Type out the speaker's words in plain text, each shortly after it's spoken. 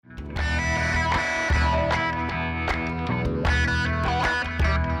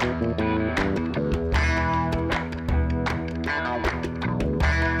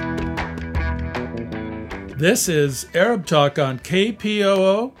This is Arab Talk on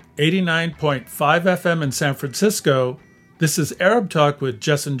KPOO 89.5 FM in San Francisco. This is Arab Talk with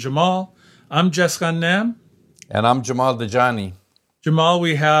Jess and Jamal. I'm Jess Ghannam. And I'm Jamal Dajani. Jamal,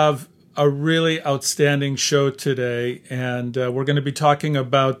 we have a really outstanding show today, and we're going to be talking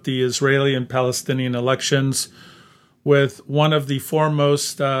about the Israeli and Palestinian elections with one of the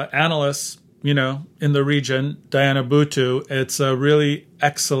foremost analysts, in the region, Diana Buttu. It's a really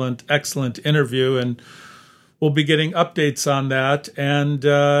excellent interview, and we'll be getting updates on that. And,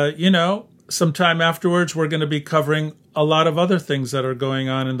 sometime afterwards, we're going to be covering a lot of other things that are going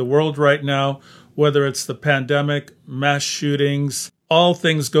on in the world right now, whether it's the pandemic, mass shootings, all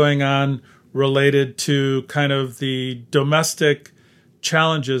things going on related to kind of the domestic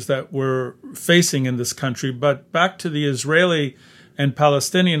challenges that we're facing in this country. But back to the Israeli and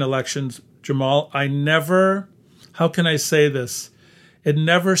Palestinian elections, Jamal, how can I say this? It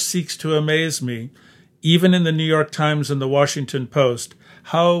never ceases to amaze me, even in the New York Times and the Washington Post,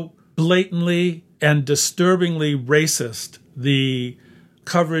 how blatantly and disturbingly racist the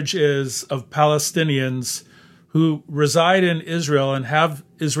coverage is of Palestinians who reside in Israel and have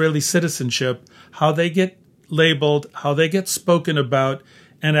Israeli citizenship, how they get labeled, how they get spoken about,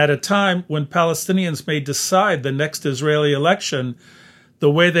 and at a time when Palestinians may decide the next Israeli election, the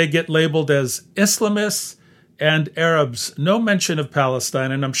way they get labeled as Islamists and Arabs. No mention of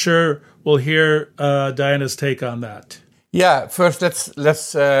Palestine, and I'm sure we'll hear Diana's take on that. Yeah, first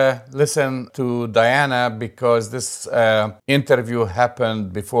let's listen to Diana, because this interview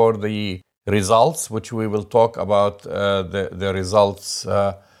happened before the results, which we will talk about. The results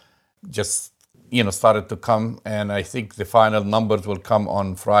started to come, and I think the final numbers will come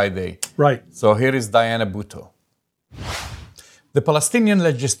on Friday. Right. So here is Diana Buttu. The Palestinian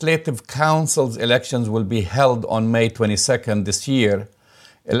Legislative Council's elections will be held on May 22nd this year.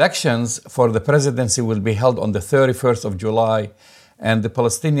 Elections for the presidency will be held on the 31st of July, and the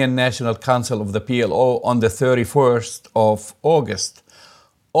Palestinian National Council of the PLO on the 31st of August.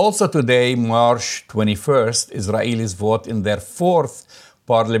 Also today, March 21st, Israelis vote in their fourth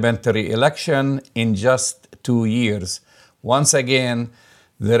parliamentary election in just 2 years. Once again,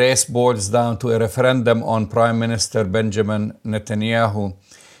 the race boils down to a referendum on Prime Minister Benjamin Netanyahu.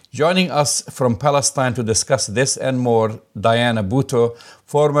 Joining us from Palestine to discuss this and more, Diana Buttu,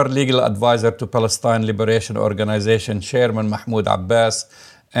 former legal advisor to Palestine Liberation Organization Chairman Mahmoud Abbas,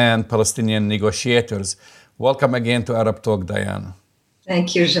 and Palestinian negotiators. Welcome again to Arab Talk, Diana.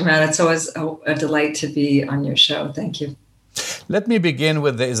 Thank you, Jamal. It's always a delight to be on your show. Thank you. Let me begin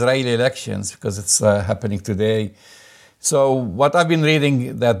with the Israeli elections, because it's happening today. So what I've been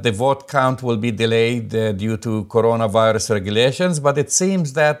reading, that the vote count will be delayed due to coronavirus regulations, but it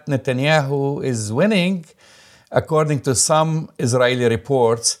seems that Netanyahu is winning, according to some Israeli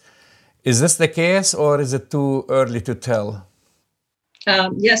reports. Is this the case, or is it too early to tell?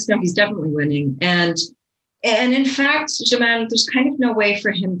 Yes, no, he's definitely winning. And in fact, Jamal, there's kind of no way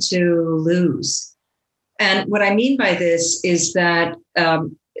for him to lose. And what I mean by this is that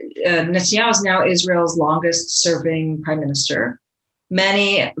Netanyahu is now Israel's longest serving prime minister.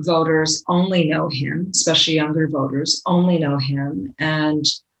 Many voters only know him, especially younger voters, only know him and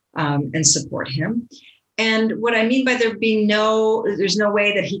support him. And what I mean by there's no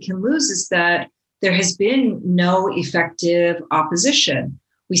way that he can lose is that there has been no effective opposition.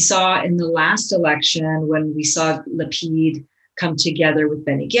 We saw in the last election, when we saw Lapid come together with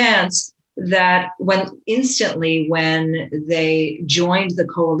Benny Gantz, that when they joined the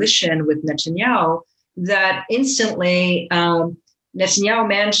coalition with Netanyahu, that instantly Netanyahu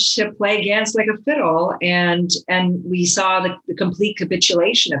managed to play Gantz like a fiddle, and we saw the complete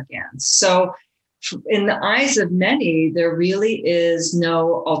capitulation of Gantz. So in the eyes of many, there really is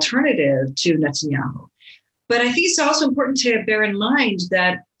no alternative to Netanyahu. But I think it's also important to bear in mind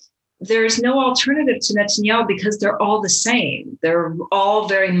that there is no alternative to Netanyahu because they're all the same. They're all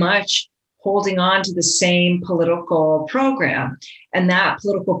very much holding on to the same political program. And that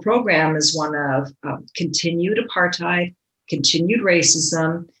political program is one of continued apartheid, continued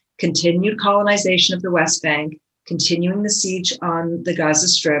racism, continued colonization of the West Bank, continuing the siege on the Gaza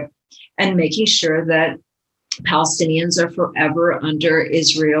Strip, and making sure that Palestinians are forever under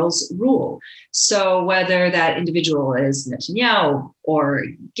Israel's rule. So whether that individual is Netanyahu or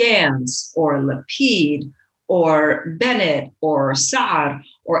Gantz or Lapid or Bennett or Saad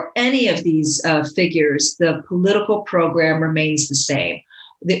or any of these figures, the political program remains the same.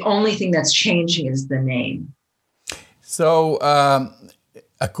 The only thing that's changing is the name. So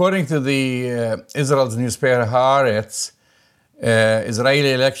according to the Israel's newspaper Haaretz,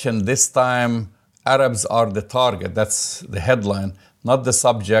 Israeli election, this time Arabs are the target. That's the headline, not the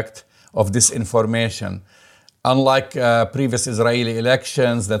subject of disinformation. Unlike previous Israeli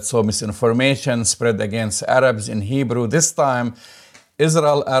elections that saw misinformation spread against Arabs in Hebrew, this time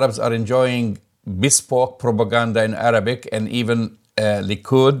Israel Arabs are enjoying bespoke propaganda in Arabic, and even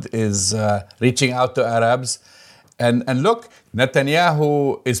Likud is reaching out to Arabs. And look,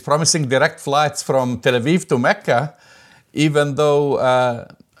 Netanyahu is promising direct flights from Tel Aviv to Mecca, even though,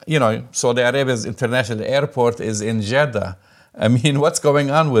 Saudi Arabia's international airport is in Jeddah. I mean, what's going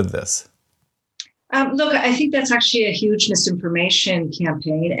on with this? Look, I think that's actually a huge misinformation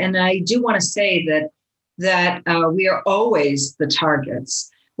campaign. And I do want to say that we are always the targets.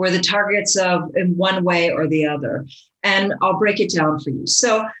 We're the targets of in one way or the other. And I'll break it down for you.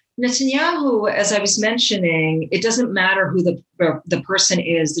 So Netanyahu, as I was mentioning, it doesn't matter who the person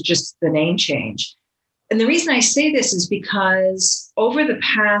is, just the name change. And the reason I say this is because over the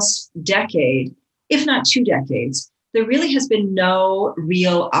past decade, if not 2 decades, there really has been no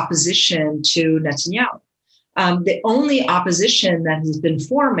real opposition to Netanyahu. The only opposition that has been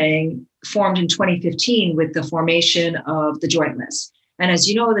formed in 2015 with the formation of the Joint List. And as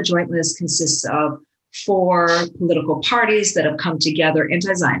you know, the Joint List consists of 4 political parties that have come together,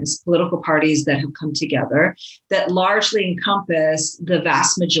 anti-Zionist political parties that have come together that largely encompass the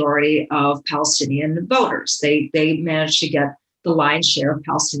vast majority of Palestinian voters. They managed to get the lion's share of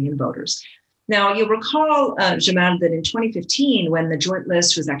Palestinian voters. Now, you'll recall, Jamal, that in 2015, when the Joint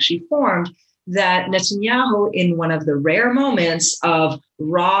List was actually formed, that Netanyahu, in one of the rare moments of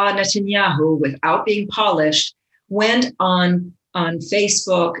raw Netanyahu without being polished, went on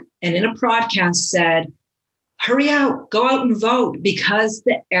Facebook and in a broadcast said, hurry out, go out and vote because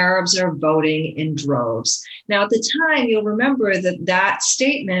the Arabs are voting in droves. Now, at the time, you'll remember that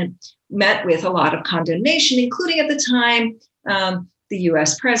statement met with a lot of condemnation, including at the time, the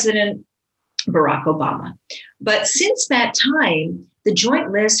US president, Barack Obama. But since that time, the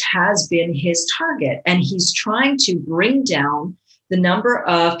Joint List has been his target, and he's trying to bring down the number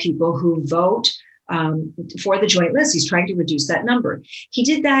of people who vote for the Joint List. He's trying to reduce that number. He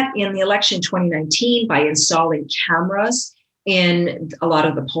did that in the election 2019 by installing cameras in a lot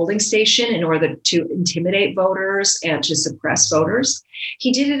of the polling station in order to intimidate voters and to suppress voters.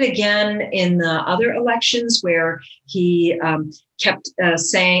 He did it again in the other elections where he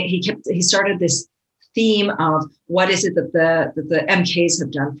he started this theme of what is it that the MKs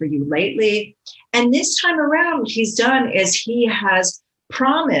have done for you lately. And this time around, what he's done is he has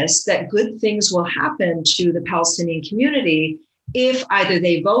promised that good things will happen to the Palestinian community if either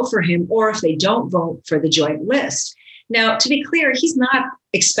they vote for him or if they don't vote for the Joint List. Now, to be clear, he's not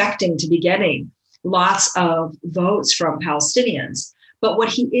expecting to be getting lots of votes from Palestinians. But what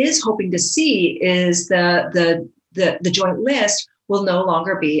he is hoping to see is the Joint List will no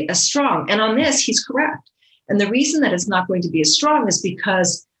longer be as strong. And on this, he's correct. And the reason that it's not going to be as strong is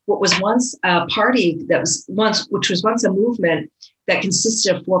because what was once a party which was once a movement that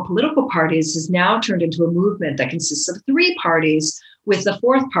consisted of 4 political parties is now turned into a movement that consists of 3 parties, with the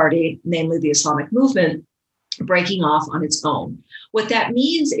 4th party, namely the Islamic movement, breaking off on its own. What that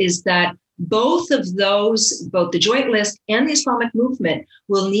means is that both the Joint List and the Islamic movement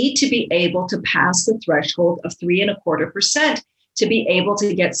will need to be able to pass the threshold of 3.25% to be able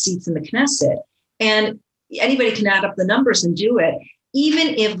to get seats in the Knesset. And anybody can add up the numbers and do it.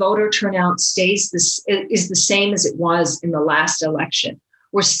 Even if voter turnout is the same as it was in the last election,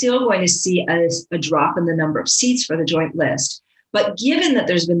 we're still going to see a drop in the number of seats for the Joint List. But given that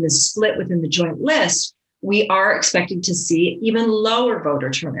there's been this split within the Joint List, we are expecting to see even lower voter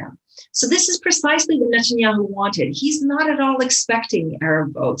turnout. So this is precisely what Netanyahu wanted. He's not at all expecting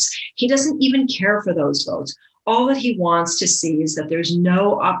Arab votes. He doesn't even care for those votes. All that he wants to see is that there's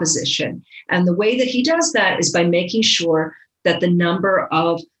no opposition. And the way that he does that is by making sure that the number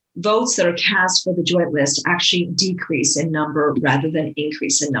of votes that are cast for the Joint List actually decrease in number rather than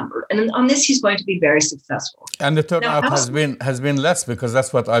increase in number. And on this, he's going to be very successful. And the turnout has been less, because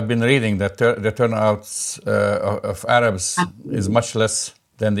that's what I've been reading, that the turnouts of Arabs is much less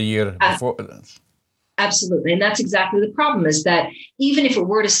than the year before. Absolutely. And that's exactly the problem, is that even if it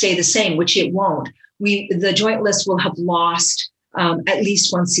were to stay the same, which it won't, the Joint List will have lost at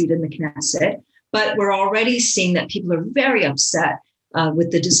least 1 seat in the Knesset. But we're already seeing that people are very upset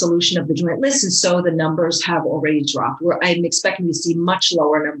with the dissolution of the Joint List. And so the numbers have already dropped. I'm expecting to see much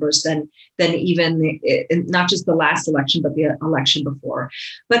lower numbers than even not just the last election, but the election before.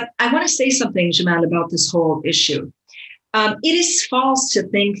 But I want to say something, Jamal, about this whole issue. It is false to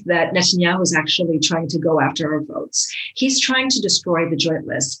think that Netanyahu is actually trying to go after our votes. He's trying to destroy the Joint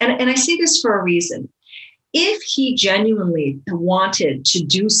List. And I say this for a reason. If he genuinely wanted to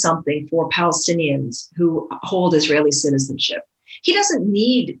do something for Palestinians who hold Israeli citizenship, He doesn't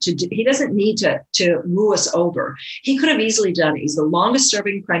need to woo us over. He could have easily done it. He's the longest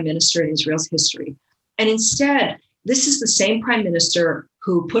serving prime minister in Israel's history. And instead, this is the same prime minister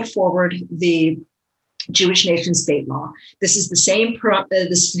who put forward the Jewish nation state law. This is the same prime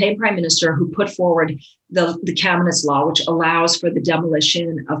minister who put forward the Kamenetz law, which allows for the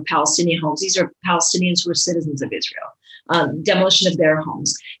demolition of Palestinian homes. These are Palestinians who are citizens of Israel, demolition of their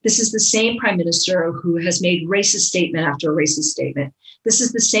homes. This is the same prime minister who has made racist statement after racist statement. This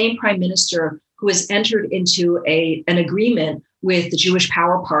is the same prime minister who has entered into an agreement with the Jewish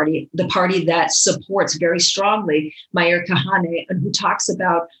Power Party, the party that supports very strongly Meir Kahane, and who talks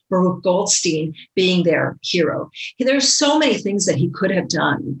about Baruch Goldstein being their hero. There's so many things that he could have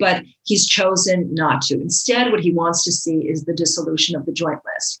done, but he's chosen not to. Instead, what he wants to see is the dissolution of the Joint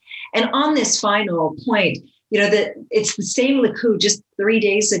List. And on this final point, that it's the same Likud. Just 3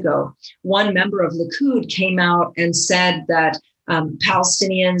 days ago, one member of Likud came out and said that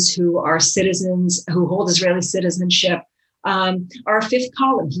Palestinians who are citizens, who hold Israeli citizenship, our fifth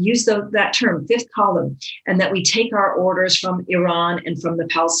column. He used that term, fifth column, and that we take our orders from Iran and from the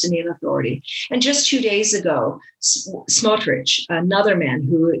Palestinian Authority. And just 2 days ago, Smotrich, another man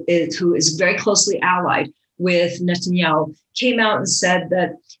who is very closely allied with Netanyahu, came out and said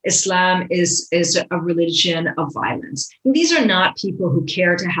that Islam is a religion of violence. And these are not people who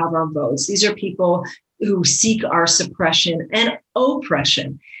care to have our votes. These are people who seek our suppression and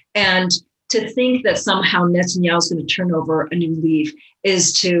oppression. And to think that somehow Netanyahu is going to turn over a new leaf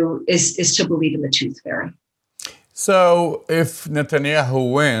is to believe in the tooth fairy. So if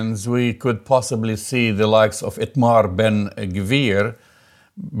Netanyahu wins, we could possibly see the likes of Itamar Ben-Gvir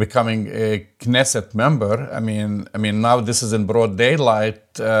becoming a Knesset member. I mean, now this is in broad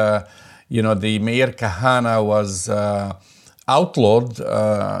daylight. The Meir Kahane was outlawed.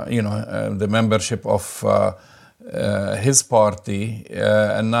 The membership of his party,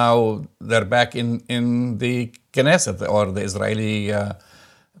 and now they're back in the Knesset, or the Israeli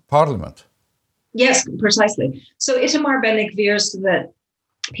parliament. Yes, precisely. So Itamar Ben-Gvir, so that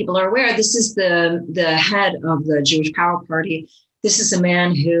people are aware, this is the head of the Jewish Power Party. This is a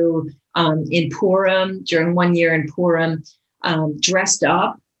man who, in Purim, during 1 year in Purim, dressed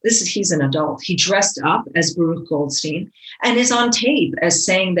up. He's an adult. He dressed up as Baruch Goldstein and is on tape as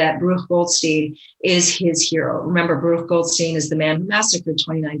saying that Baruch Goldstein is his hero. Remember, Baruch Goldstein is the man who massacred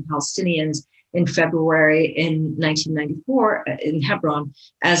 29 Palestinians in February in 1994 in Hebron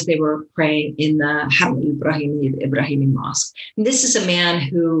as they were praying in the Haram Ibrahimi Mosque. And this is a man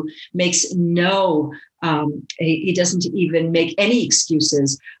who makes he doesn't even make any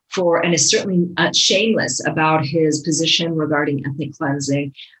excuses for, and is certainly shameless about his position regarding ethnic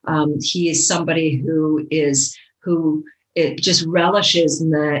cleansing. He is somebody who it just relishes in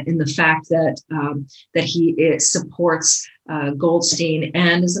the fact that he supports Goldstein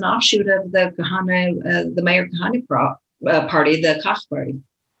and is an offshoot of the Meir Kahane party, the Kach party.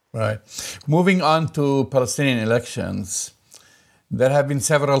 Right. Moving on to Palestinian elections, there have been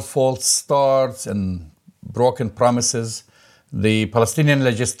several false starts and broken promises. The Palestinian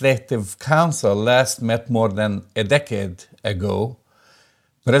Legislative Council last met more than a decade ago.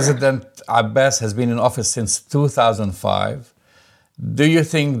 President Abbas has been in office since 2005. Do you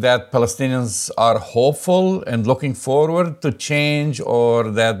think that Palestinians are hopeful and looking forward to change,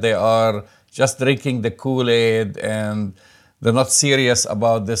 or that they are just drinking the Kool-Aid and they're not serious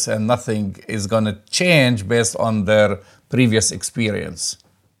about this and nothing is going to change based on their previous experience?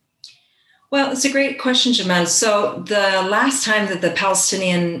 Well, it's a great question, Jamal. So the last time that the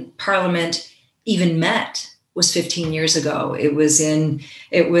Palestinian parliament even met was 15 years ago. It was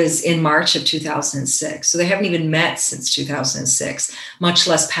in March of 2006. So they haven't even met since 2006, much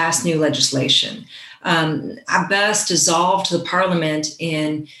less passed new legislation. Abbas dissolved the parliament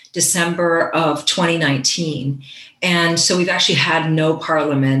in December of 2019. And so we've actually had no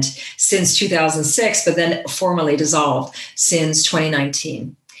parliament since 2006, but then formally dissolved since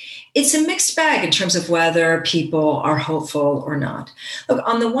 2019. It's a mixed bag in terms of whether people are hopeful or not. Look,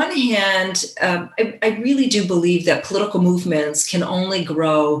 on the one hand, I really do believe that political movements can only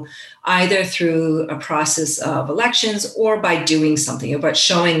grow either through a process of elections or by doing something, about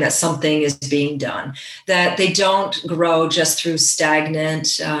showing that something is being done, that they don't grow just through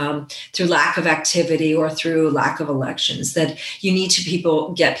stagnant, through lack of activity or through lack of elections, that you need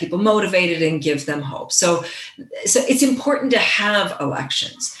to get people motivated and give them hope. So it's important to have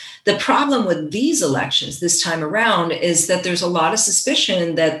elections. The problem with these elections this time around is that there's a lot of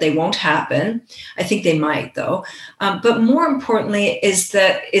suspicion that they won't happen. I think they might, though. But more importantly is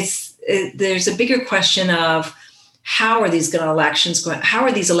that there's a bigger question of how are these elections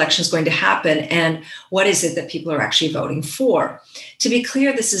going to happen, and what is it that people are actually voting for? To be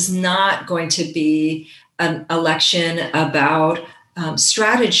clear, this is not going to be an election about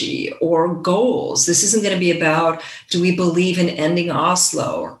strategy or goals. This isn't going to be about, do we believe in ending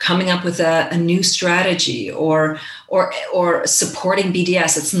Oslo or coming up with a new strategy or supporting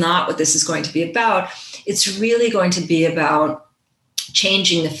BDS. It's not what this is going to be about. It's really going to be about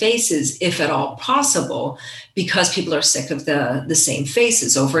changing the faces, if at all possible, because people are sick of the same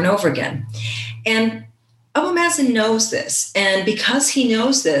faces over and over again. And Abu Mazen knows this. And because he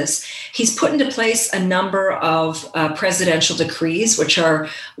knows this, he's put into place a number of presidential decrees, which are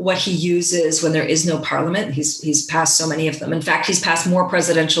what he uses when there is no parliament. He's passed so many of them. In fact, he's passed more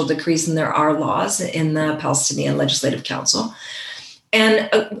presidential decrees than there are laws in the Palestinian Legislative Council. And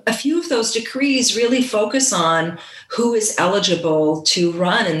a few of those decrees really focus on who is eligible to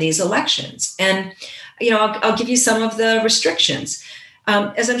run in these elections. And, I'll give you some of the restrictions.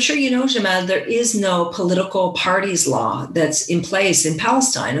 As I'm sure you know, Jamal, there is no political parties law that's in place in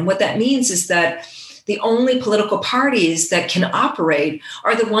Palestine. And what that means is that the only political parties that can operate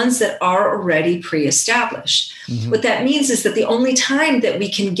are the ones that are already pre-established. Mm-hmm. What that means is that the only time that we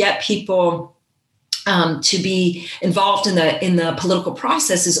can get people to be involved in the political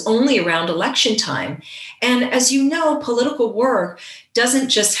process is only around election time. And as you know, political work doesn't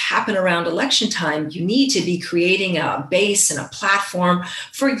just happen around election time. You need to be creating a base and a platform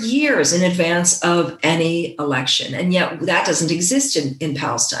for years in advance of any election. And yet that doesn't exist in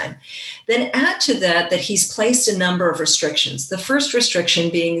Palestine. Then add to that he's placed a number of restrictions. The first restriction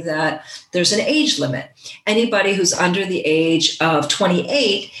being that there's an age limit. Anybody who's under the age of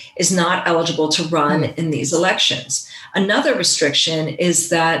 28 is not eligible to run in these elections. Another restriction is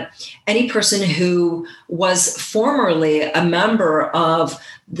that any person who was formerly a member of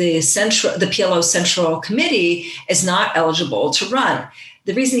the PLO Central Committee is not eligible to run.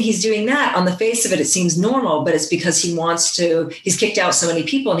 The reason he's doing that, on the face of it, it seems normal, but it's because he's kicked out so many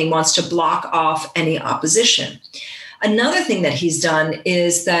people and he wants to block off any opposition. Another thing that he's done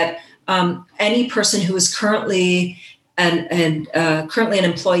is that any person who is currently an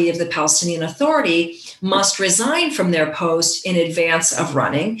employee of the Palestinian Authority must resign from their post in advance of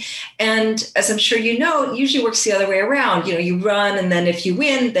running. And as I'm sure you know, it usually works the other way around. You run, and then if you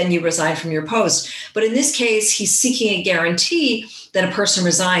win, then you resign from your post. But in this case, he's seeking a guarantee that a person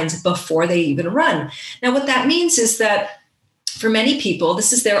resigns before they even run. Now, what that means is that for many people,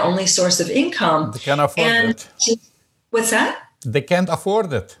 this is their only source of income. They can't afford it. What's that? They can't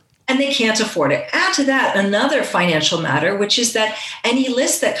afford it. And they can't afford it. Add to that another financial matter, which is that any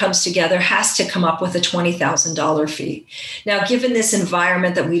list that comes together has to come up with a $20,000 fee. Now, given this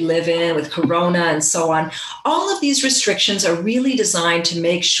environment that we live in with Corona and so on, all of these restrictions are really designed to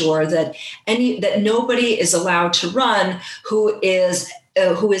make sure that nobody is allowed to run who is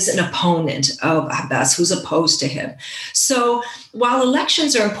an opponent of Abbas, who's opposed to him. So while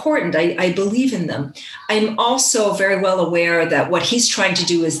elections are important, I believe in them, I'm also very well aware that what he's trying to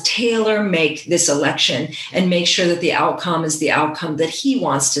do is tailor-make this election and make sure that the outcome is the outcome that he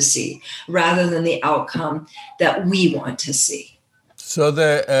wants to see, rather than the outcome that we want to see. So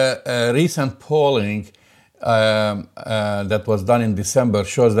the recent polling that was done in December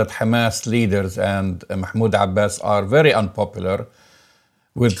shows that Hamas leaders and Mahmoud Abbas are very unpopular,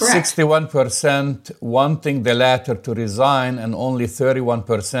 with Correct. 61% wanting the latter to resign and only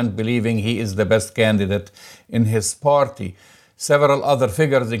 31% believing he is the best candidate in his party. Several other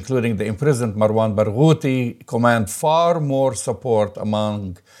figures, including the imprisoned Marwan Barghouti, command far more support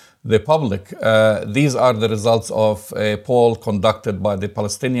among the public. These are the results of a poll conducted by the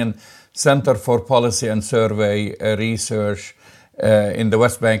Palestinian Center for Policy and Survey Research in the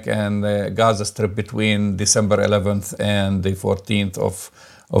West Bank and the Gaza Strip between December 11th and the 14th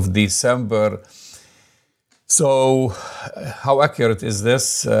of December. So how accurate is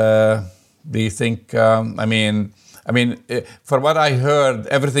this? Do you think, from what I heard,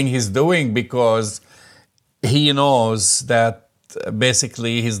 everything he's doing because he knows that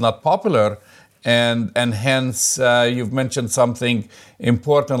basically he's not popular, and hence you've mentioned something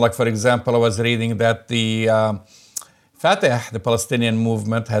important, like, for example, I was reading that the Fatah, the Palestinian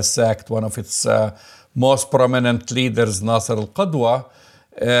movement, has sacked one of its most prominent leaders, Nasser al-Qadwa,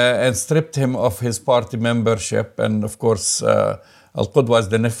 and stripped him of his party membership. And of course, al-Qadwa is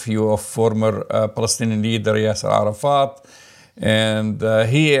the nephew of former Palestinian leader Yasser Arafat. And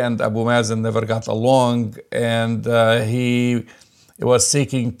he and Abu Mazen never got along. And he was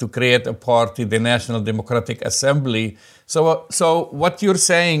seeking to create a party, the National Democratic Assembly. So what you're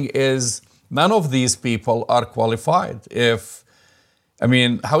saying is, none of these people are qualified.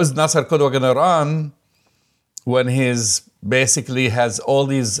 How is Nasser Qadwa going to run when he's basically has all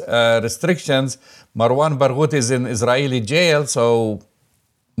these restrictions. Marwan Barghouti is in Israeli jail, so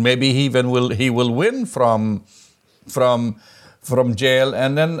maybe he will win from jail.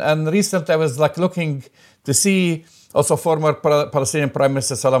 And recently I was like looking to see also former Palestinian Prime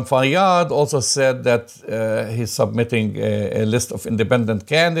Minister Salam Fayyad also said that he's submitting a list of independent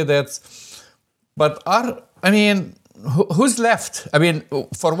candidates. But who's left? I mean,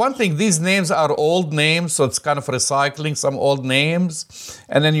 for one thing, these names are old names, so it's kind of recycling some old names.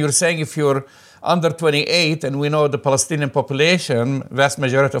 And then you're saying if you're under 28, and we know the Palestinian population, vast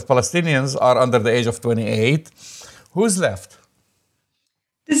majority of Palestinians are under the age of 28, who's left?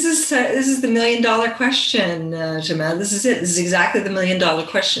 This is the $1 million question, Jamal. This is it. This is exactly the $1 million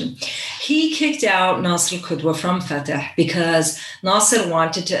question. He kicked out Nasser al-Qudwa from Fatah because Nasser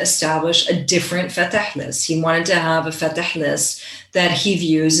wanted to establish a different Fatah list. He wanted to have a Fatah list that he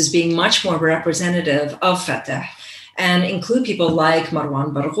views as being much more representative of Fatah, and include people like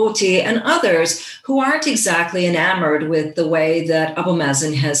Marwan Barghouti and others who aren't exactly enamored with the way that Abu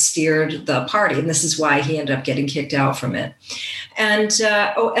Mazen has steered the party. And this is why he ended up getting kicked out from it. And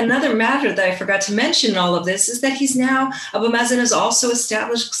another matter that I forgot to mention in all of this is that Abu Mazen has also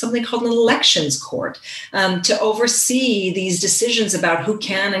established something called an elections court to oversee these decisions about who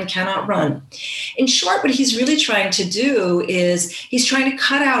can and cannot run. In short, what he's really trying to do is he's trying to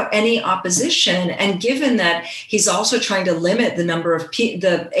cut out any opposition. And given that he's also trying to limit the number of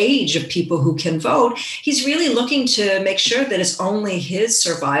the age of people who can vote, he's really looking to make sure that it's only his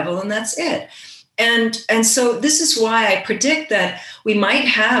survival and that's it. And so this is why I predict that we might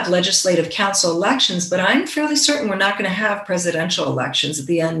have legislative council elections, but I'm fairly certain we're not going to have presidential elections at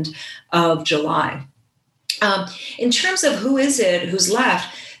the end of July. In terms of who's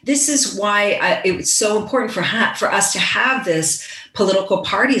left, this is why it's so important for us to have this political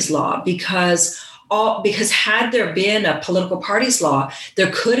parties law, because had there been a political parties law,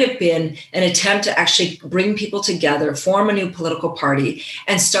 there could have been an attempt to actually bring people together, form a new political party,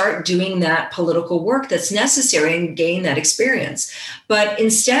 and start doing that political work that's necessary and gain that experience. But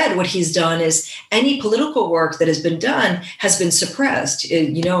instead, what he's done is any political work that has been done has been suppressed.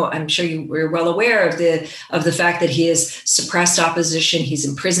 I'm sure you're well aware of the fact that he has suppressed opposition, he's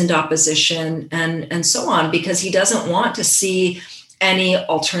imprisoned opposition, and so on, because he doesn't want to see any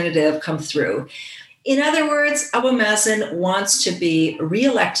alternative come through. In other words, Abu Mazen wants to be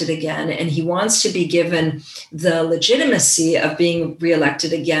reelected again, and he wants to be given the legitimacy of being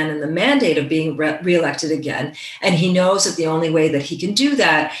reelected again and the mandate of being reelected again. And he knows that the only way that he can do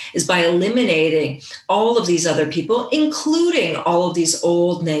that is by eliminating all of these other people, including all of these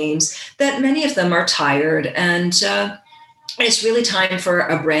old names that many of them are tired, and it's really time for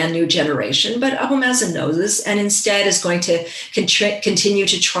a brand new generation. But Abu Mazen knows this and instead is going to continue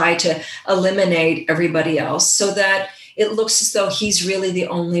to try to eliminate everybody else so that it looks as though he's really the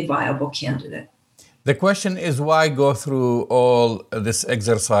only viable candidate. The question is, why go through all this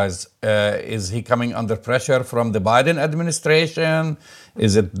exercise? Is he coming under pressure from the Biden administration?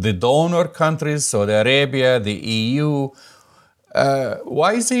 Is it the donor countries, Saudi Arabia, the EU?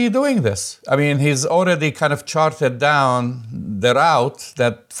 Why is he doing this? I mean, he's already kind of charted down the route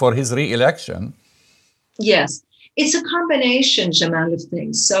that for his re-election. Yes, it's a combination, Jamal, of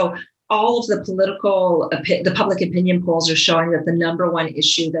things. So all of the public opinion polls are showing that the number one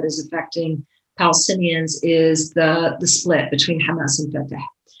issue that is affecting Palestinians is the split between Hamas and Fatah.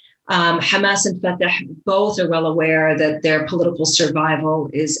 Hamas and Fatah both are well aware that their political survival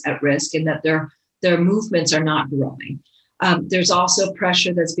is at risk and that their movements are not growing. There's also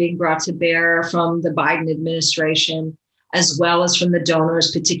pressure that's being brought to bear from the Biden administration, as well as from the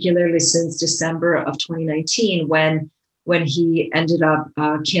donors, particularly since December of 2019, when he ended up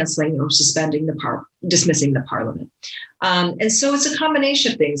canceling or dismissing the parliament. And so it's a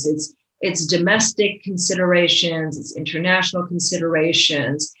combination of things. It's domestic considerations, it's international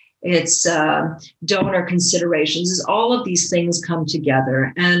considerations, it's donor considerations. As all of these things come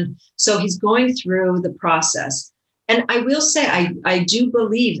together. And so he's going through the process. And I will say, I do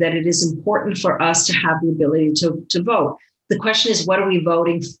believe that it is important for us to have the ability to vote. The question is, what are we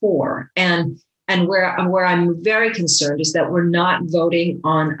voting for? And where I'm very concerned is that we're not voting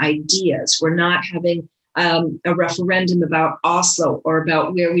on ideas. We're not having a referendum about Oslo or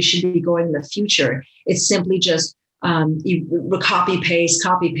about where we should be going in the future. It's simply just you copy paste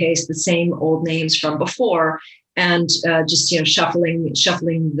the same old names from before, and just shuffling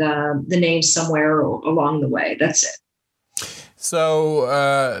the names somewhere along the way. That's it.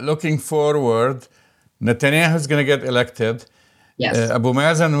 So looking forward, Netanyahu is going to get elected. Yes. Abu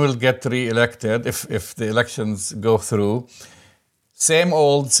Mazen will get re-elected if the elections go through. Same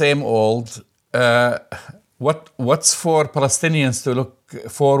old. what's for Palestinians to look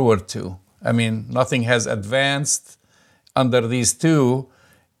forward to? I mean, nothing has advanced under these two,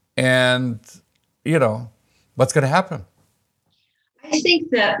 and what's going to happen? I think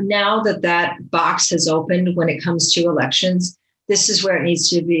that now that box has opened when it comes to elections, this is where it needs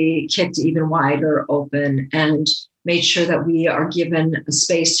to be kicked even wider open and made sure that we are given a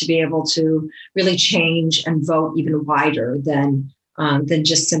space to be able to really change and vote even wider than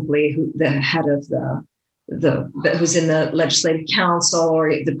just simply the head of who's in the legislative council or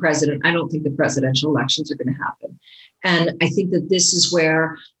the president. I don't think the presidential elections are going to happen. And I think that this is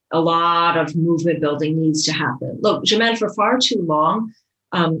where a lot of movement building needs to happen. Look, Germaine, for far too long,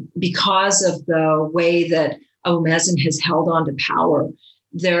 because of the way that Abu Mazen has held on to power,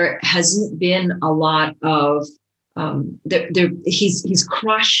 there hasn't been a lot of he's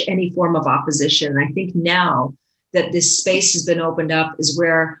crushed any form of opposition. And I think now that this space has been opened up is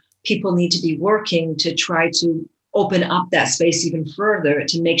where people need to be working to try to open up that space even further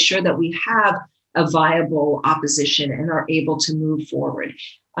to make sure that we have a viable opposition and are able to move forward.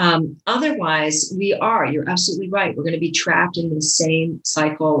 Otherwise, you're absolutely right. We're going to be trapped in the same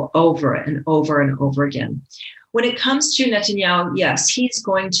cycle over and over and over again. When it comes to Netanyahu, yes, he's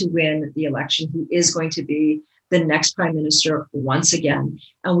going to win the election. He is going to be the next prime minister once again.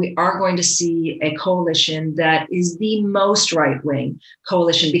 And we are going to see a coalition that is the most right-wing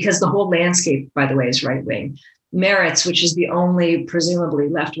coalition, because the whole landscape, by the way, is right-wing. Meretz, which is the only presumably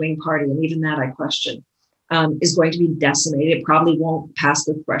left-wing party, and even that I question, is going to be decimated. It probably won't pass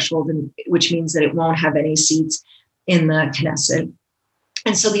the threshold, which means that it won't have any seats in the Knesset.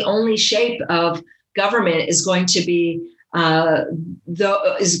 And so the only shape of government is going to be a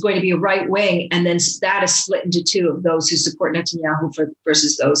right wing, and then that is split into two of those who support Netanyahu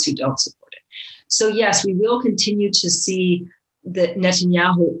versus those who don't support it. So yes, we will continue to see that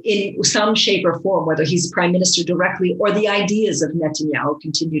Netanyahu in some shape or form, whether he's prime minister directly or the ideas of Netanyahu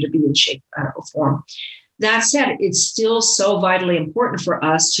continue to be in shape or form. That said, it's still so vitally important for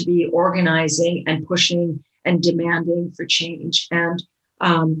us to be organizing and pushing and demanding for change.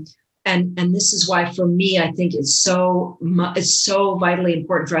 And this is why, for me, I think it's so vitally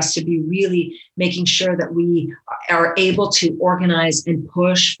important for us to be really making sure that we are able to organize and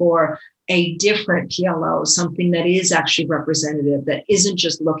push for a different PLO, something that is actually representative, that isn't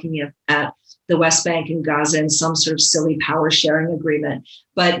just looking at the West Bank and Gaza in some sort of silly power sharing agreement,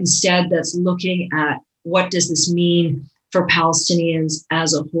 but instead that's looking at what does this mean for Palestinians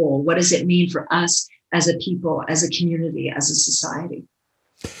as a whole? What does it mean for us as a people, as a community, as a society?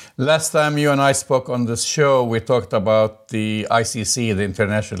 Last time you and I spoke on this show, we talked about the ICC, the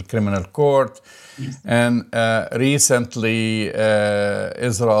International Criminal Court. Yes. And recently,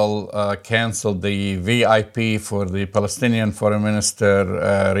 Israel canceled the VIP for the Palestinian Foreign Minister,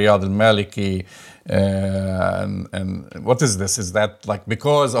 Riyad al-Maliki. And what is this? Is that like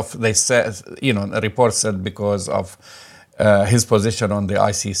because of, they said, a report said because of his position on the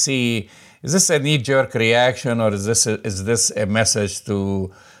ICC? Is this a knee-jerk reaction, or is this a message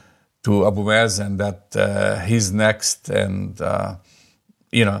to Abu Mazen that he's next, and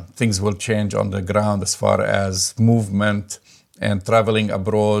things will change on the ground as far as movement and traveling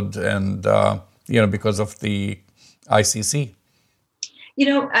abroad, and because of the ICC?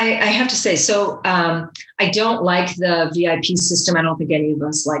 I have to say, so I don't like the VIP system. I don't think any of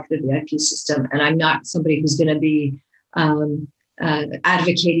us like the VIP system, and I'm not somebody who's going to be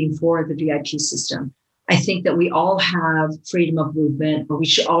advocating for the VIP system. I think that we all have freedom of movement, or we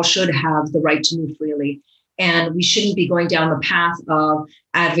all should have the right to move freely. And we shouldn't be going down the path of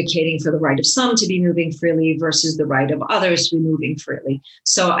advocating for the right of some to be moving freely versus the right of others to be moving freely.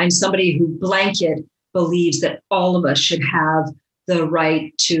 So I'm somebody who blanket believes that all of us should have the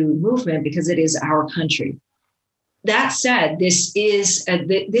right to movement because it is our country. That said, this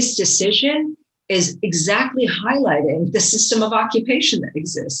decision is exactly highlighting the system of occupation that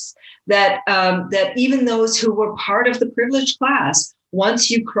exists. That even those who were part of the privileged class, once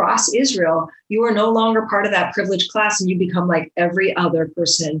you cross Israel, you are no longer part of that privileged class, and you become like every other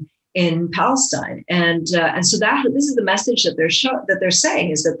person in Palestine. And so this is the message that they're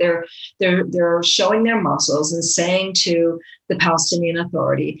saying, is that they're showing their muscles and saying to the Palestinian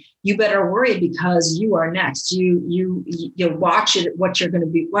Authority, you better worry because you are next. You watch what you're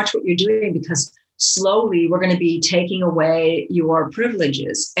doing, because slowly we're going to be taking away your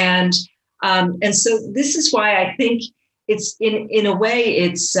privileges. And so this is why I think it's in a way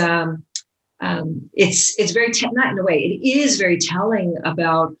it's very not in a way, it is very telling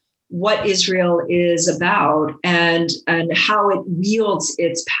about what Israel is about and how it wields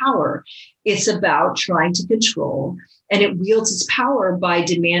its power. It's about trying to control, and it wields its power by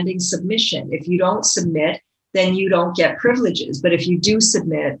demanding submission. If you don't submit, then you don't get privileges. But if you do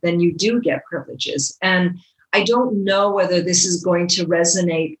submit, then you do get privileges. And I don't know whether this is going to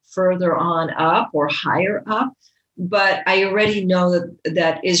resonate further on up or higher up, but I already know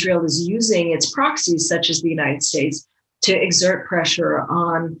that Israel is using its proxies, such as the United States, to exert pressure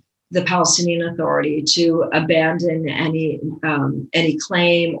on the Palestinian Authority to abandon any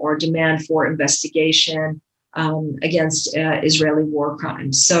claim or demand for investigation against Israeli war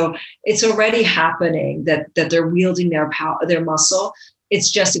crimes. So it's already happening that they're wielding their muscle. It's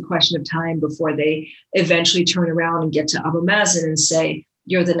just a question of time before they eventually turn around and get to Abu Mazen and say,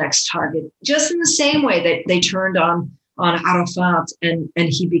 you're the next target, just in the same way that they turned on Arafat and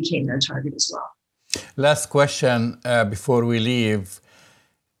he became their target as well. Last question before we leave.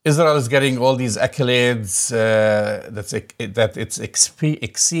 Israel is getting all these accolades that it's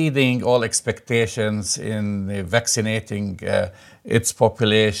exceeding all expectations in vaccinating its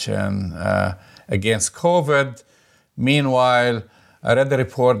population against COVID. Meanwhile, I read a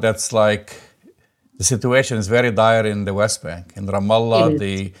report that's like the situation is very dire in the West Bank, in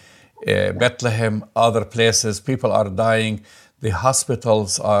Ramallah, Bethlehem, other places. People are dying. The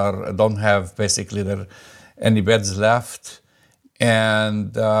hospitals don't have basically any beds left.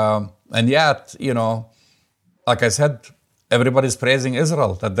 And yet, like I said, everybody's praising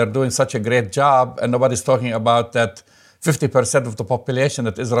Israel, that they're doing such a great job, and nobody's talking about that 50% of the population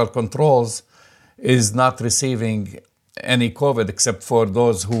that Israel controls is not receiving any COVID except for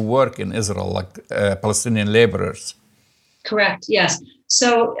those who work in Israel, like Palestinian laborers. Correct, yes.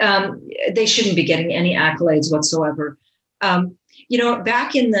 So they shouldn't be getting any accolades whatsoever.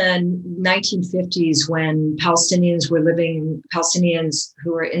 Back in the 1950s, when Palestinians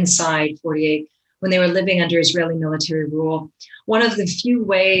who were inside 48, when they were living under Israeli military rule, one of the few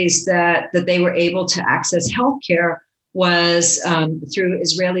ways that they were able to access healthcare was through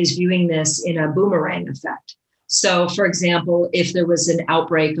Israelis viewing this in a boomerang effect. So, for example, if there was an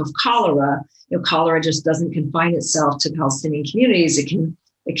outbreak of cholera, cholera just doesn't confine itself to Palestinian communities. It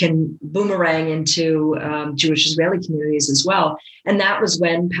can boomerang into Jewish Israeli communities as well. And that was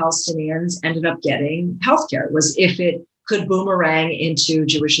when Palestinians ended up getting healthcare, was if it could boomerang into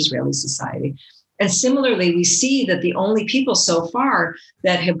Jewish Israeli society. And similarly, we see that the only people so far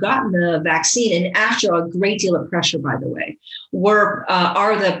that have gotten the vaccine, and after a great deal of pressure, by the way,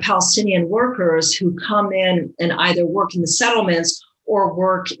 are the Palestinian workers who come in and either work in the settlements or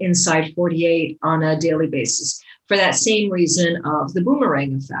work inside 48 on a daily basis, for that same reason of the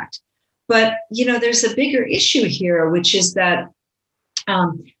boomerang effect. But, there's a bigger issue here, which is that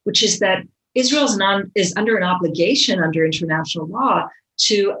Israel is under an obligation under international law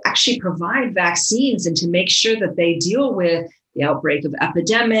to actually provide vaccines and to make sure that they deal with the outbreak of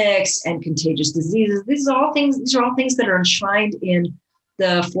epidemics and contagious diseases. These are all things that are enshrined in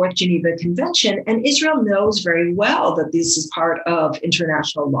the Fourth Geneva Convention. And Israel knows very well that this is part of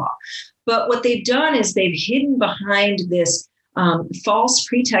international law. But what they've done is they've hidden behind this false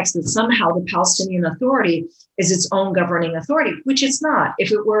pretext that somehow the Palestinian Authority is its own governing authority, which it's not.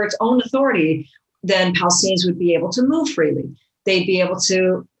 If it were its own authority, then Palestinians would be able to move freely. They'd be able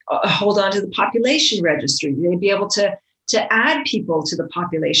to hold on to the population registry. They'd be able to add people to the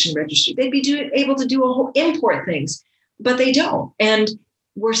population registry. They'd be able to do a whole import things, but they don't. And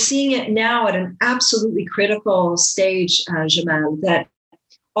we're seeing it now at an absolutely critical stage, Jamal, that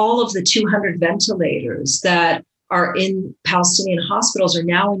all of the 200 ventilators that are in Palestinian hospitals are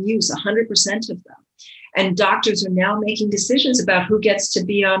now in use, 100% of them. And doctors are now making decisions about who gets to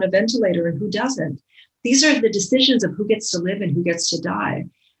be on a ventilator and who doesn't. These are the decisions of who gets to live and who gets to die.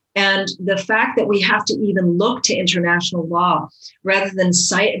 And the fact that we have to even look to international law rather than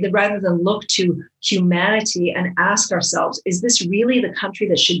look to humanity and ask ourselves, is this really the country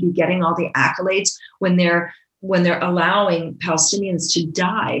that should be getting all the accolades when they're allowing Palestinians to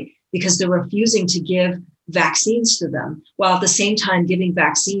die because they're refusing to give vaccines to them, while at the same time giving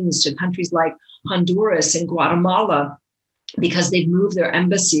vaccines to countries like Honduras and Guatemala because they've moved their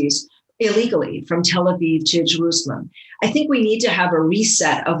embassies illegally from Tel Aviv to Jerusalem. I think we need to have a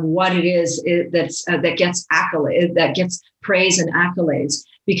reset of what it is that gets accolade, that gets praise and accolades,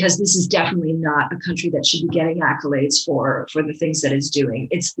 because this is definitely not a country that should be getting accolades for the things that it's doing.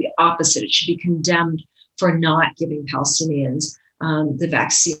 It's the opposite. It should be condemned for not giving Palestinians the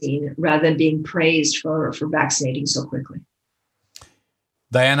vaccine rather than being praised for vaccinating so quickly.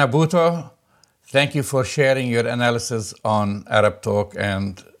 Diana Butto, thank you for sharing your analysis on Arab Talk,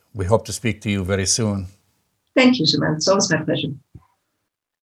 and we hope to speak to you very soon. Thank you, Jamal. It's always my pleasure.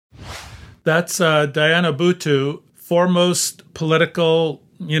 That's Diana Butto, foremost political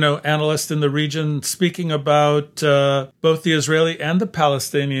analyst in the region, speaking about both the Israeli and the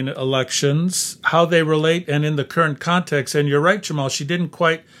Palestinian elections, how they relate, and in the current context. And you're right, Jamal, she didn't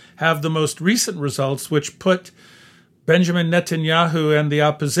quite have the most recent results, which put Benjamin Netanyahu and the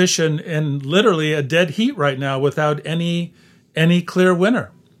opposition in literally a dead heat right now without any clear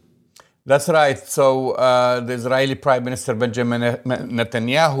winner. That's right. So the Israeli Prime Minister Benjamin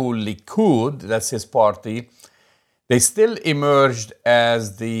Netanyahu, Likud, that's his party, they still emerged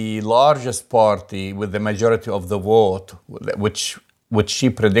as the largest party with the majority of the vote, which she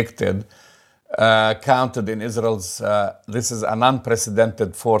predicted, counted in Israel's, this is an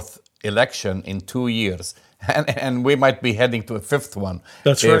unprecedented fourth election in 2 years. And we might be heading to a fifth one.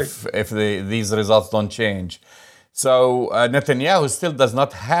 That's if these results don't change. So Netanyahu still does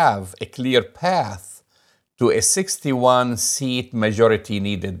not have a clear path to a 61-seat majority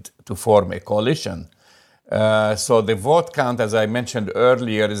needed to form a coalition. So the vote count, as I mentioned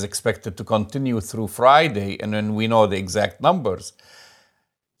earlier, is expected to continue through Friday, and then we know the exact numbers.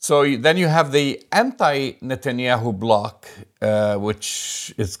 So then you have the anti-Netanyahu bloc,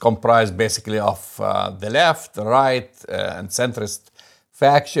 which is comprised basically of the left, the right, and centrist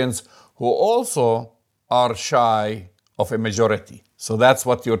factions, who also are shy of a majority. So that's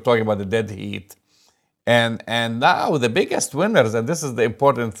what you're talking about, the dead heat. And now the biggest winners, and this is the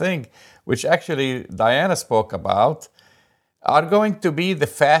important thing, which actually Diana spoke about, are going to be the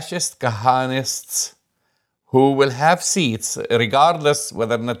fascist Kahanists, who will have seats regardless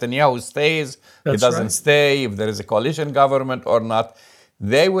whether Netanyahu stays, he doesn't stay, if there is a coalition government or not.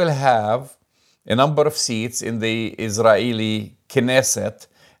 They will have a number of seats in the Israeli Knesset.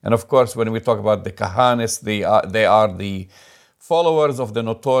 And of course, when we talk about the Kahanists, they are the followers of the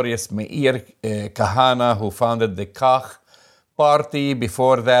notorious Meir Kahane, who founded the Kach party.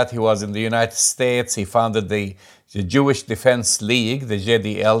 Before that, he was in the United States. He founded the Jewish Defense League, the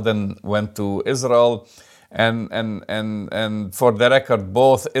JDL, then went to Israel. And for the record,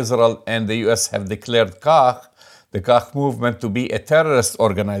 both Israel and the US have declared Kach, the Kach movement, to be a terrorist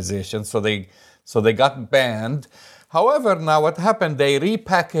organization. So they got banned. However, now what happened, they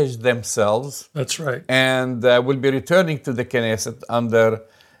repackaged themselves. That's right. And will be returning to the Knesset under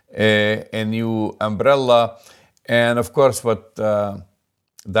a new umbrella. And of course, what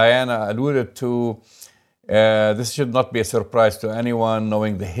Diana alluded to, this should not be a surprise to anyone,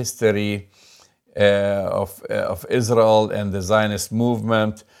 knowing the history of Israel and the Zionist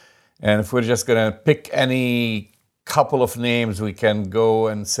movement. And if we're just going to pick any couple of names, we can go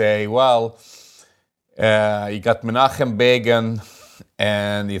and say, well, you got Menachem Begin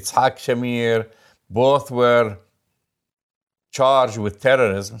and Yitzhak Shamir. Both were charged with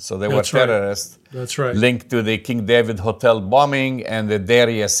terrorism, so they were terrorists. That's right. Linked to the King David Hotel bombing and the Deir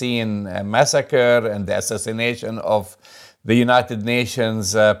Yassin massacre and the assassination of the United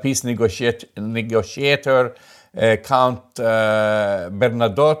Nations peace negotiator, Count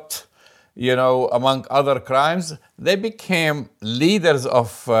Bernadotte, among other crimes. They became leaders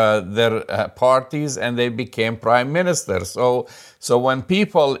of their parties, and they became prime ministers. So when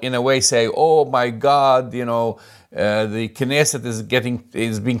people, in a way, say, "Oh my God, the Knesset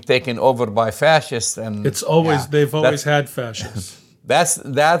is being taken over by fascists," and they've always had fascists.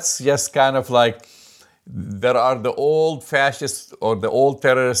 That's just kind of like, there are the old fascists or the old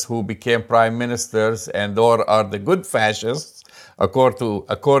terrorists who became prime ministers, and there are the good fascists,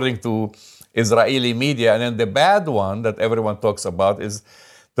 according to Israeli media. And then the bad one that everyone talks about is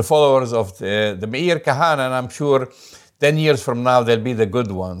the followers of the Meir Kahane, and I'm sure 10 years from now they'll be the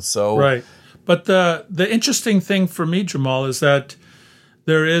good ones. So right. But the interesting thing for me, Jamal, is that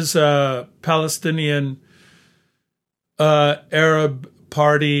there is a Palestinian Arab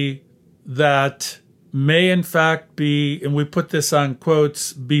party that may in fact be, and we put this on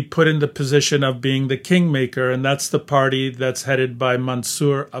quotes, be put in the position of being the kingmaker, and that's the party that's headed by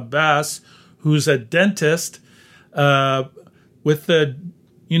Mansour Abbas, who's a dentist with the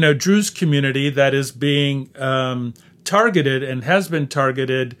Druze community that is being targeted and has been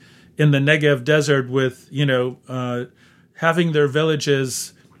targeted in the Negev desert with having their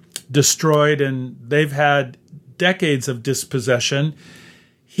villages destroyed, and they've had decades of dispossession.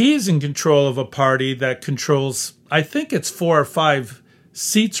 He's in control of a party that controls, I think it's 4 or 5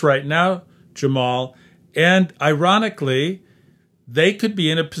 seats right now, Jamal. And ironically, they could be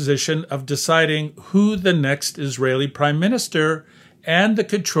in a position of deciding who the next Israeli prime minister and the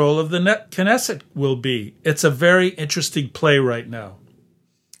control of the Knesset will be. It's a very interesting play right now.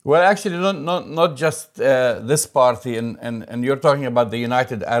 Well, actually, not just this party, and you're talking about the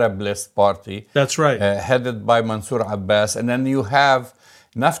United Arab List party. That's right. Headed by Mansour Abbas. And then you have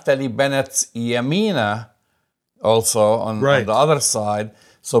Naftali Bennett's Yamina also on the other side.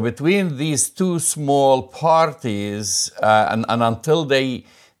 So between these two small parties, and until they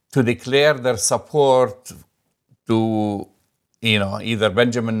to declare their support to, either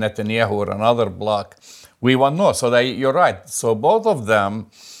Benjamin Netanyahu or another bloc, we won't know. So you're right. So both of them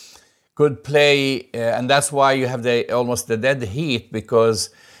could play, and that's why you have almost the dead heat, because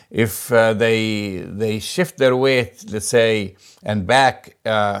if they shift their weight, let's say, and back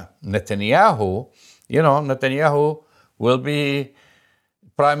Netanyahu, Netanyahu will be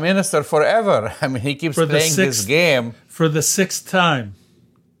prime minister forever. I mean, he keeps playing this game for the sixth time.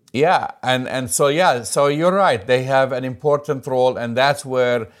 Yeah, so you're right. They have an important role, and that's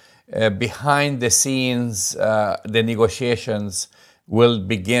where behind the scenes the negotiations will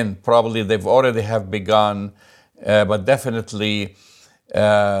begin. Probably they've already have begun, but definitely,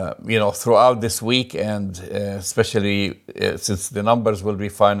 throughout this week, and especially since the numbers will be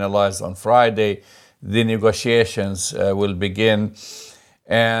finalized on Friday, the negotiations will begin.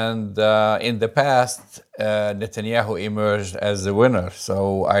 And in the past, Netanyahu emerged as the winner.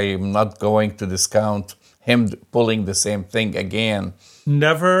 So I'm not going to discount him pulling the same thing again.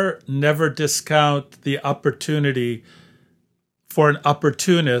 Never discount the opportunity for an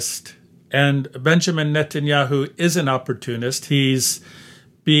opportunist. And Benjamin Netanyahu is an opportunist. He's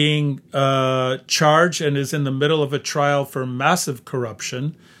being charged and is in the middle of a trial for massive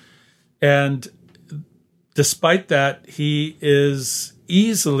corruption. And despite that, he is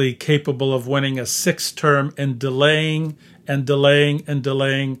easily capable of winning a sixth term and delaying,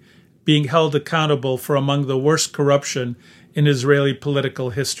 being held accountable for among the worst corruption in Israeli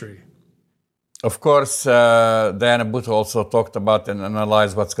political history. Of course, Diana Butto also talked about and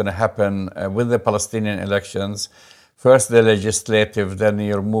analyzed what's going to happen with the Palestinian elections. First the legislative, then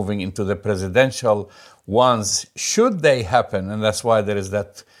you're moving into the presidential ones. Should they happen? And that's why there is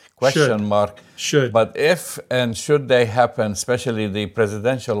that question mark. Should. But if and should they happen, especially the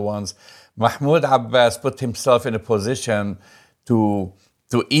presidential ones, Mahmoud Abbas put himself in a position to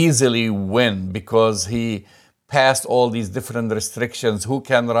easily win, because he passed all these different restrictions, who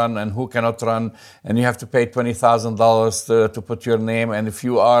can run and who cannot run, and you have to pay $20,000 to put your name. And if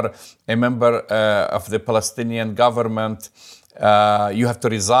you are a member of the Palestinian government, you have to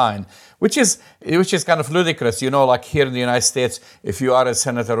resign, which is kind of ludicrous. Like here in the United States, if you are a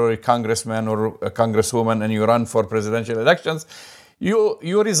senator or a congressman or a congresswoman and you run for presidential elections,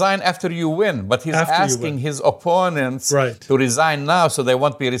 you resign after you win. But he's asking his opponents to resign now, so they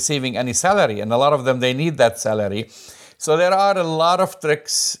won't be receiving any salary. And a lot of them, they need that salary. So there are a lot of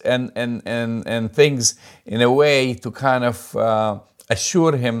tricks and things in a way to kind of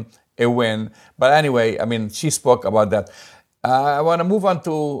assure him a win. But anyway, I mean, she spoke about that. I want to move on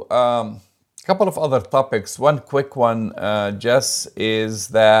to a couple of other topics. One quick one, Jess, is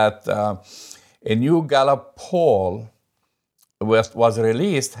that a new Gallup poll was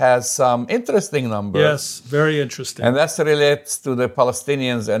released has some interesting numbers. Yes, very interesting. And that relates to the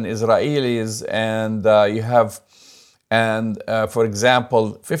Palestinians and Israelis. And you have, for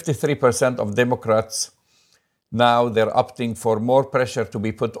example, 53% of Democrats now they're opting for more pressure to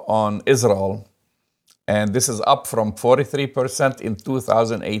be put on Israel. And this is up from 43% in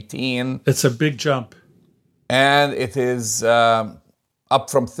 2018. It's a big jump. And it is up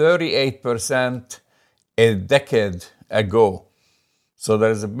from 38% a decade ago. So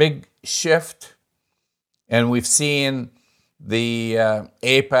there's a big shift. And we've seen the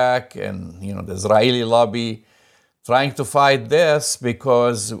AIPAC and the Israeli lobby trying to fight this,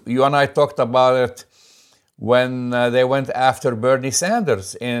 because you and I talked about it when they went after Bernie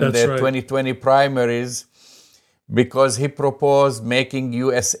Sanders in the 2020 primaries, because he proposed making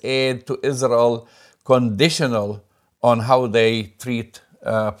U.S. aid to Israel conditional on how they treat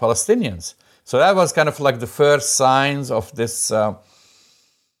Palestinians. So that was kind of like the first signs of this,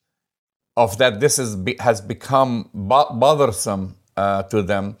 has become bothersome to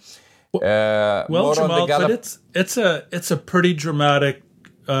them. Well, Jamal, but it's a pretty dramatic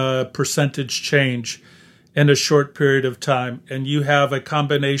percentage change in a short period of time. And you have a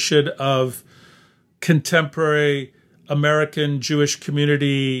combination of contemporary American Jewish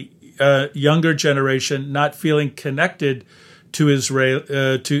community, younger generation, not feeling connected to Israel,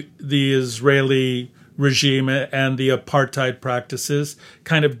 to the Israeli regime and the apartheid practices,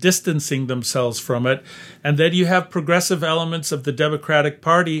 kind of distancing themselves from it. And then you have progressive elements of the Democratic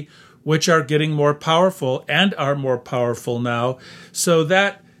Party, which are getting more powerful and are more powerful now. So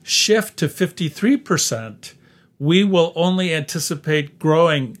that shift to 53%, we will only anticipate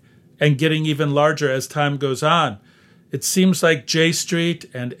growing and getting even larger as time goes on. It seems like J Street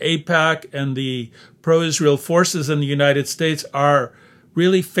and AIPAC and the pro-Israel forces in the United States are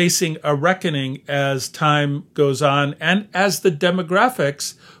really facing a reckoning as time goes on and as the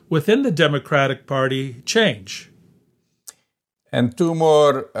demographics within the Democratic Party change. And two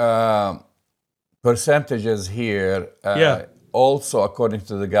more percentages here. Also, according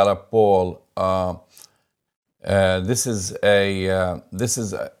to the Gallup poll, this is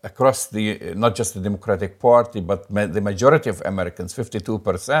across the not just the Democratic Party, but the majority of Americans,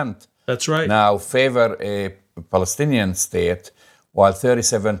 52%. That's right. Now favor a Palestinian state, while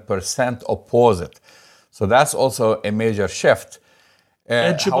 37% oppose it. So that's also a major shift.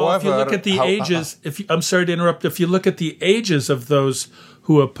 And Jamal, however, if you look at the ages, I'm sorry to interrupt. If you look at the ages of those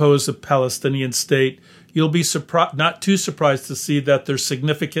who oppose a Palestinian state, you'll be not too surprised to see that there's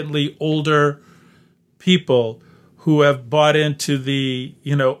significantly older people who have bought into the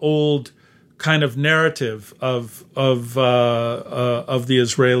old kind of narrative of the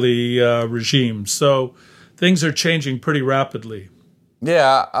Israeli regime. So things are changing pretty rapidly.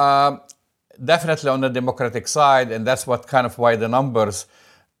 Yeah, definitely on the Democratic side, and that's why the numbers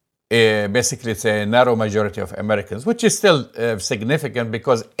basically it's a narrow majority of Americans, which is still significant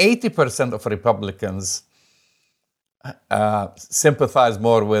because 80% of Republicans sympathize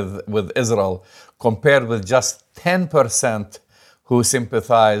more with Israel compared with just 10% who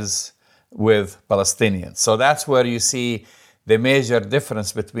sympathize with Palestinians. So that's where you see the major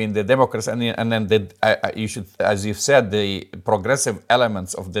difference between the Democrats and then you should, as you've said, the progressive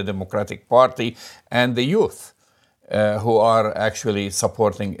elements of the Democratic Party and the youth who are actually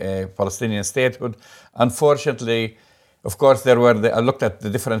supporting a Palestinian statehood. Unfortunately, of course, I looked at the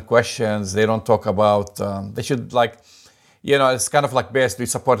different questions. They don't talk about, they should it's kind of like based, we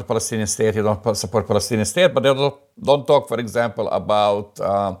support the Palestinian state, you don't support Palestinian state, but they don't talk, for example, about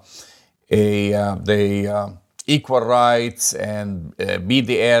the equal rights and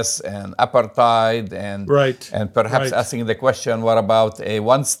BDS and apartheid and perhaps asking the question, what about a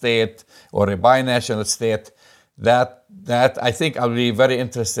one state or a binational state? That I think I'll be very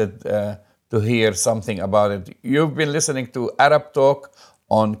interested to hear something about it. You've been listening to Arab Talk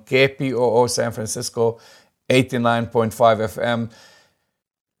on KPOO San Francisco, 89.5 FM.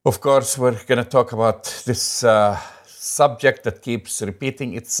 Of course, we're going to talk about this subject that keeps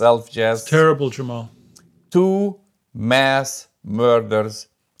repeating itself, Jazz. Terrible, Jamal. 2 mass murders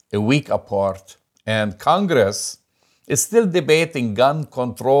a week apart. And Congress is still debating gun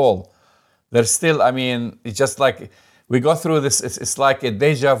control. There's still, it's just like we go through this, it's like a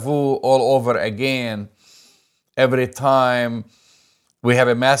deja vu all over again. Every time we have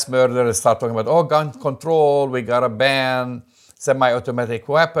a mass murder, they start talking about, gun control, we got to ban semi-automatic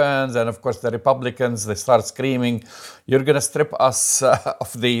weapons. And of course, the Republicans, they start screaming, you're going to strip us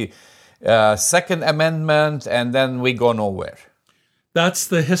of the Second Amendment, and then we go nowhere. That's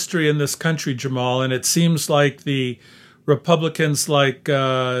the history in this country, Jamal. And it seems like the Republicans like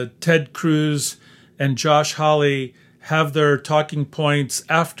Ted Cruz and Josh Hawley have their talking points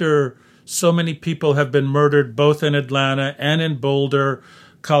after so many people have been murdered both in Atlanta and in Boulder,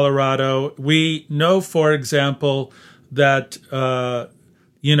 Colorado. We know, for example, that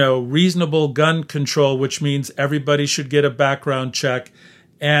reasonable gun control, which means everybody should get a background check,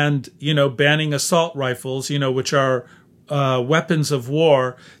 and banning assault rifles, which are weapons of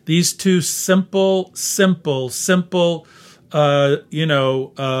war. These two simple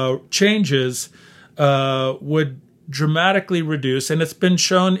changes would dramatically reduce, and it's been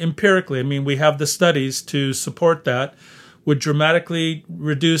shown empirically. We have the studies to support that, would dramatically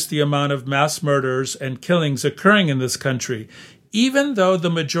reduce the amount of mass murders and killings occurring in this country. Even though the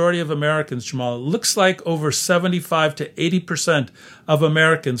majority of Americans, Jamal, it looks like over 75 to 80% of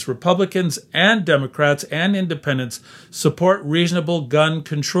Americans, Republicans and Democrats and independents, support reasonable gun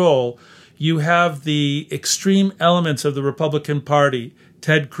control, you have the extreme elements of the Republican Party,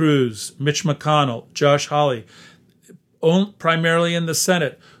 Ted Cruz, Mitch McConnell, Josh Hawley, primarily in the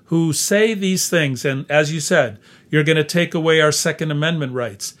Senate, who say these things. And as you said, you're going to take away our Second Amendment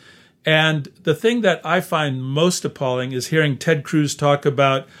rights. And the thing that I find most appalling is hearing Ted Cruz talk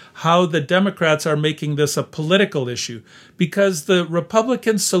about how the Democrats are making this a political issue. Because the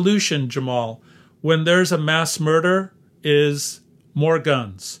Republican solution, Jamal, when there's a mass murder, is more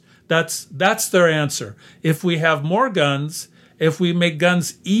guns. That's their answer. If we have more guns, if we make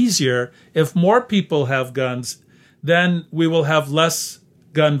guns easier, if more people have guns, then we will have less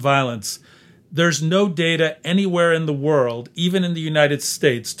gun violence. There's no data anywhere in the world, even in the United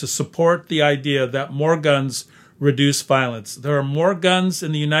States, to support the idea that more guns reduce violence. There are more guns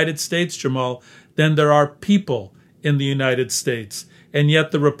in the United States, Jamal, than there are people in the United States. and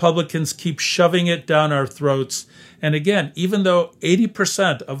yet the Republicans keep shoving it down our throats. And again, even though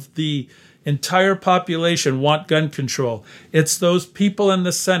 80% of the entire population want gun control, it's those people in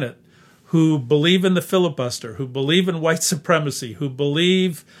the Senate who believe in the filibuster, who believe in white supremacy, who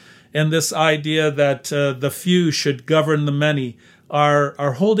believe in this idea that the few should govern the many,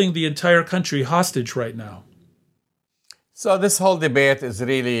 are holding the entire country hostage right now. So this whole debate is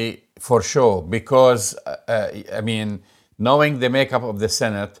really for show because, knowing the makeup of the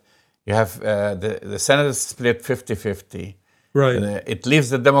Senate, you have the Senate is split 50-50. Right. It leaves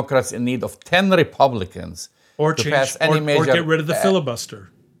the Democrats in need of 10 Republicans or to change, pass any or get rid of the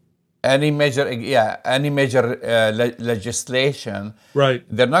filibuster. Any major legislation. Right.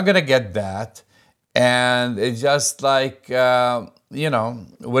 They're not going to get that. And it's just like, we're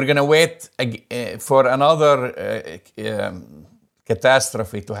going to wait for another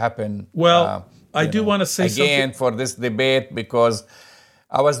catastrophe to happen. Well, I do want to say again something for this debate, because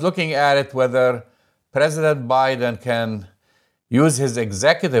I was looking at it whether President Biden can use his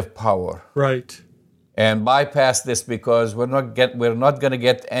executive power, right, and bypass this, because we're not going to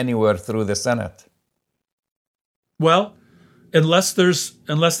get anywhere through the Senate. Well, unless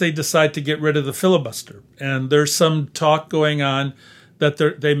they decide to get rid of the filibuster, and there's some talk going on that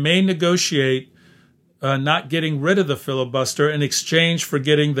they may negotiate not getting rid of the filibuster in exchange for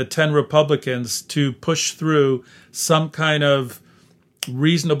getting the 10 Republicans to push through some kind of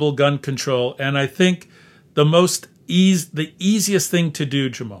reasonable gun control. And I think the easiest thing to do,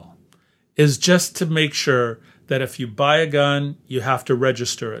 Jamal, is just to make sure that if you buy a gun, you have to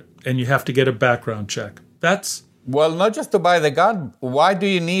register it and you have to get a background check. Well, not just to buy the gun. Why do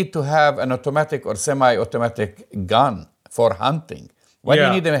you need to have an automatic or semi-automatic gun for hunting? Why do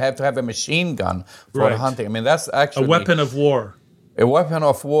you need to have a machine gun for hunting? I mean, that's actually a weapon of war. A weapon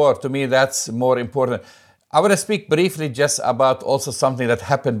of war, to me, that's more important. I want to speak briefly just about also something that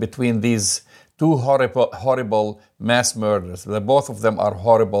happened between these two horrible mass murders. Both of them are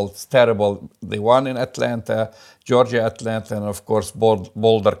horrible, it's terrible. The one in Atlanta, Georgia, Atlanta, and of course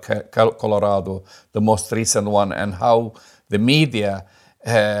Boulder, Colorado, the most recent one, and how the media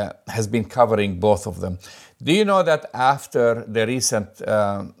has been covering both of them. Do you know that after the recent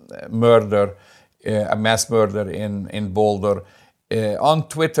murder, a mass murder in Boulder, on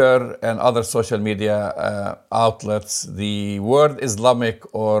Twitter and other social media outlets, the word Islamic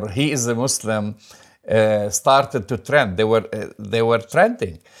or he is a Muslim started to trend. They were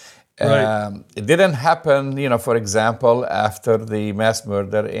trending. Right. It didn't happen, for example, after the mass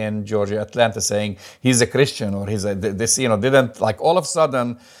murder in Georgia, Atlanta, saying he's a Christian or didn't, like, all of a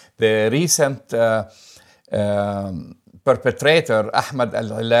sudden the recent perpetrator, Ahmad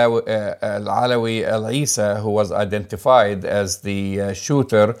Al-Alawi Al-Isa, who was identified as the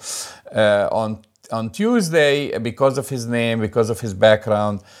shooter on Tuesday, because of his name, because of his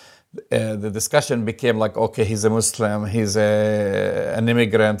background, the discussion became like, okay, he's a Muslim, he's an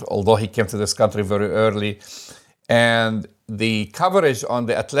immigrant, although he came to this country very early. And the coverage on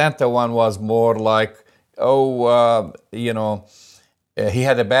the Atlanta one was more like, he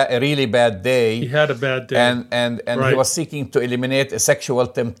had a really bad day. He had a bad day. And right. He was seeking to eliminate a sexual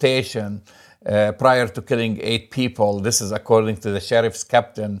temptation prior to killing 8 people. This is according to the sheriff's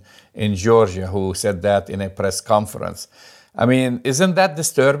captain in Georgia, who said that in a press conference. I mean, isn't that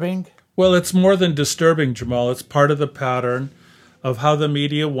disturbing? Well, it's more than disturbing, Jamal. It's part of the pattern of how the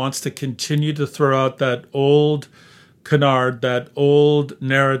media wants to continue to throw out that old canard, that old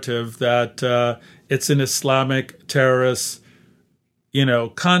narrative that it's an Islamic terrorist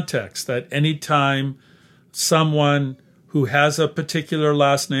context, that anytime someone who has a particular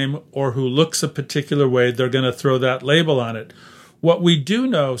last name or who looks a particular way, they're going to throw that label on it. What we do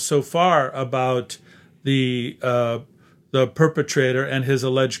know so far about the perpetrator and his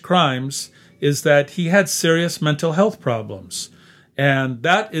alleged crimes is that he had serious mental health problems. And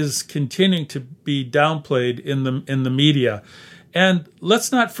that is continuing to be downplayed in the media. And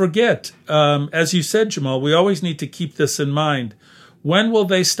let's not forget, as you said, Jamal, we always need to keep this in mind. When will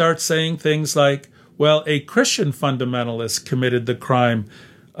they start saying things like, well, a Christian fundamentalist committed the crime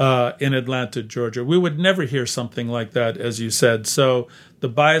in Atlanta, Georgia? We would never hear something like that, as you said. So the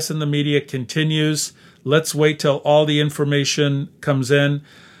bias in the media continues. Let's wait till all the information comes in.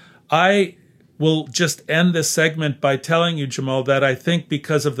 I will just end this segment by telling you, Jamal, that I think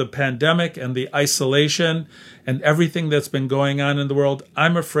because of the pandemic and the isolation and everything that's been going on in the world,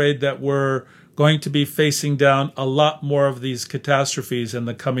 I'm afraid that we're going to be facing down a lot more of these catastrophes in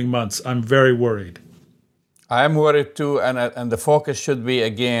the coming months. I'm very worried. I am worried too, and the focus should be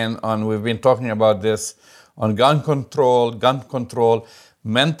again on, we've been talking about this, on gun control.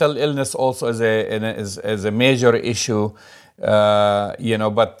 Mental illness also is a major issue.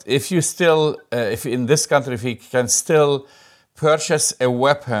 But if you still, if in this country, if you can still purchase a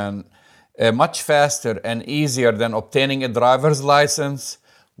weapon much faster and easier than obtaining a driver's license,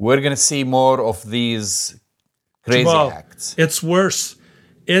 we're going to see more of these crazy acts. It's worse.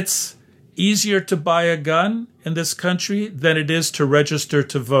 It's easier to buy a gun in this country than it is to register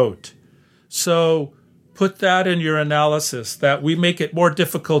to vote. So put that in your analysis, that we make it more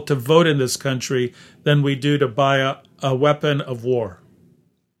difficult to vote in this country than we do to buy a weapon of war.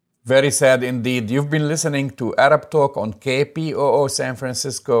 Very sad indeed. You've been listening to Arab Talk on KPOO San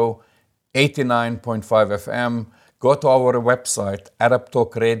Francisco, 89.5 FM. Go to our website,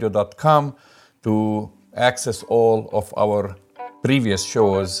 arabtalkradio.com, to access all of our previous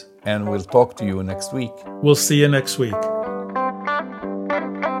shows, and we'll talk to you next week. We'll see you next week.